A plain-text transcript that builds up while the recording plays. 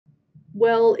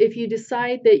Well, if you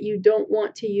decide that you don't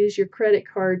want to use your credit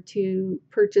card to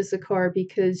purchase a car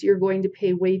because you're going to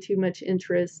pay way too much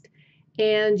interest,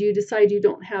 and you decide you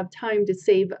don't have time to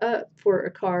save up for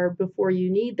a car before you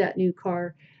need that new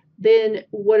car, then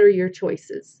what are your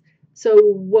choices? So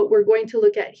what we're going to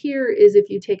look at here is if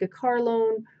you take a car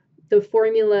loan, the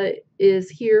formula is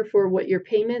here for what your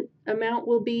payment amount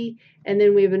will be, and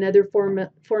then we have another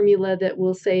formula that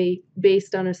will say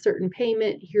based on a certain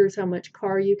payment, here's how much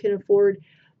car you can afford.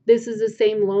 This is the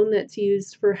same loan that's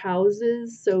used for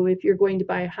houses, so if you're going to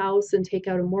buy a house and take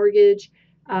out a mortgage,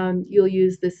 you'll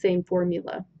use the same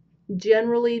formula.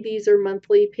 Generally, these are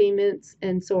monthly payments,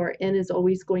 and so our N is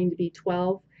always going to be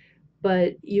 12,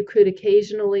 but you could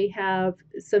occasionally have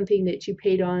something that you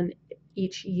paid on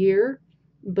each year,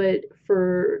 but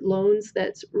for loans,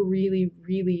 that's really,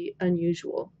 really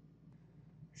unusual.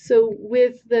 So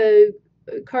with the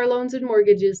car loans and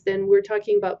mortgages, then we're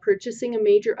talking about purchasing a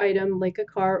major item like a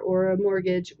car or a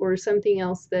mortgage or something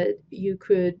else that you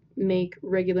could make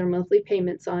regular monthly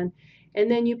payments on, and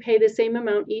then you pay the same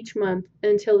amount each month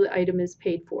until the item is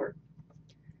paid for.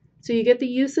 So you get the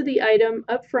use of the item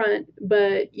up front,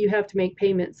 but you have to make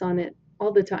payments on it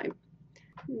all the time.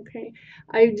 Okay,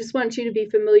 I just want you to be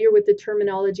familiar with the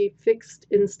terminology fixed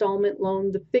installment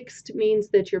loan. The fixed means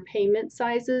that your payment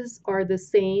sizes are the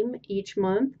same each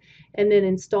month, and then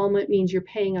installment means you're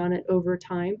paying on it over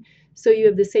time. So you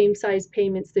have the same size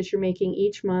payments that you're making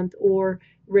each month, or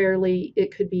rarely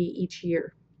it could be each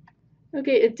year.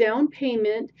 Okay, a down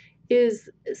payment is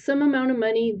some amount of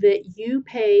money that you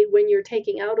pay when you're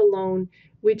taking out a loan,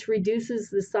 which reduces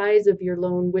the size of your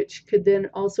loan, which could then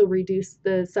also reduce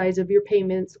the size of your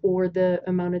payments or the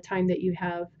amount of time that you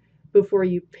have before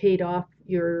you paid off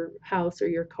your house or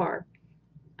your car.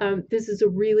 This is a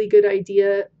really good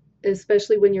idea,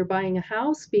 especially when you're buying a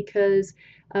house, because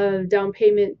down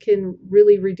payment can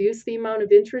really reduce the amount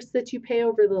of interest that you pay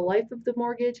over the life of the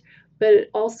mortgage. But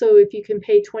also, if you can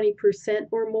pay 20%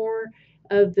 or more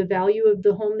of the value of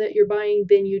the home that you're buying,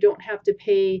 then you don't have to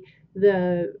pay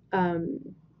the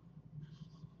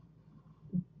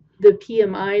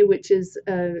PMI, which is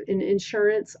an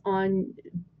insurance on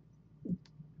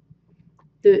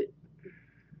the.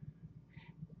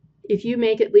 If you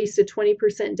make at least a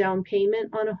 20% down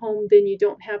payment on a home, then you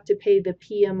don't have to pay the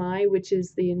PMI, which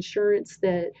is the insurance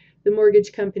that the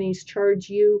mortgage companies charge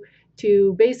you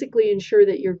to basically ensure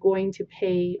that you're going to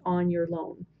pay on your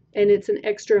loan. And it's an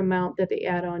extra amount that they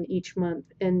add on each month.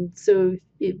 And so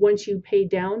once you pay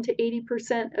down to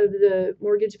 80% of the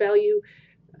mortgage value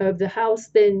of the house,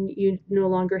 then you no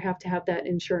longer have to have that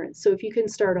insurance. So if you can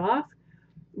start off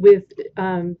with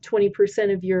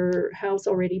 20% of your house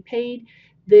already paid,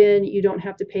 then you don't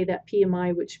have to pay that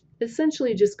PMI, which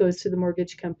essentially just goes to the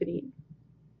mortgage company.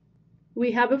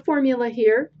 We have a formula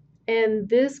here, and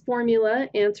this formula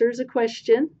answers a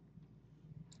question.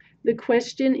 The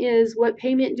question is, what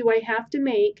payment do I have to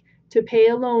make to pay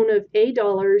a loan of A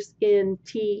dollars in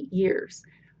T years?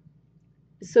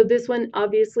 So this one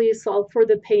obviously is solved for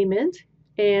the payment,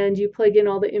 and you plug in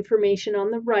all the information on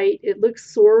the right. It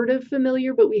looks sort of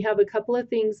familiar, but we have a couple of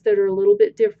things that are a little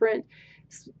bit different.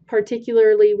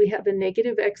 Particularly, we have a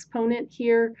negative exponent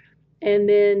here, and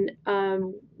then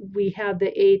we have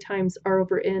the A times R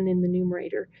over N in the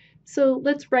numerator. So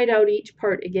let's write out each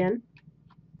part again.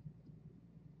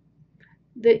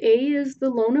 The A is the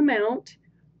loan amount.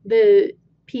 The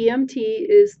PMT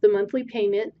is the monthly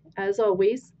payment, as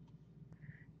always.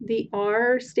 The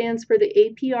R stands for the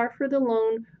APR for the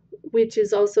loan, which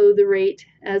is also the rate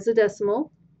as a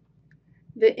decimal.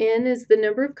 The N is the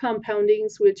number of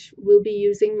compoundings, which we'll be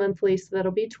using monthly, so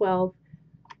that'll be 12.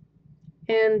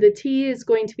 And the T is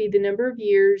going to be the number of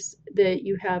years that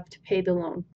you have to pay the loan.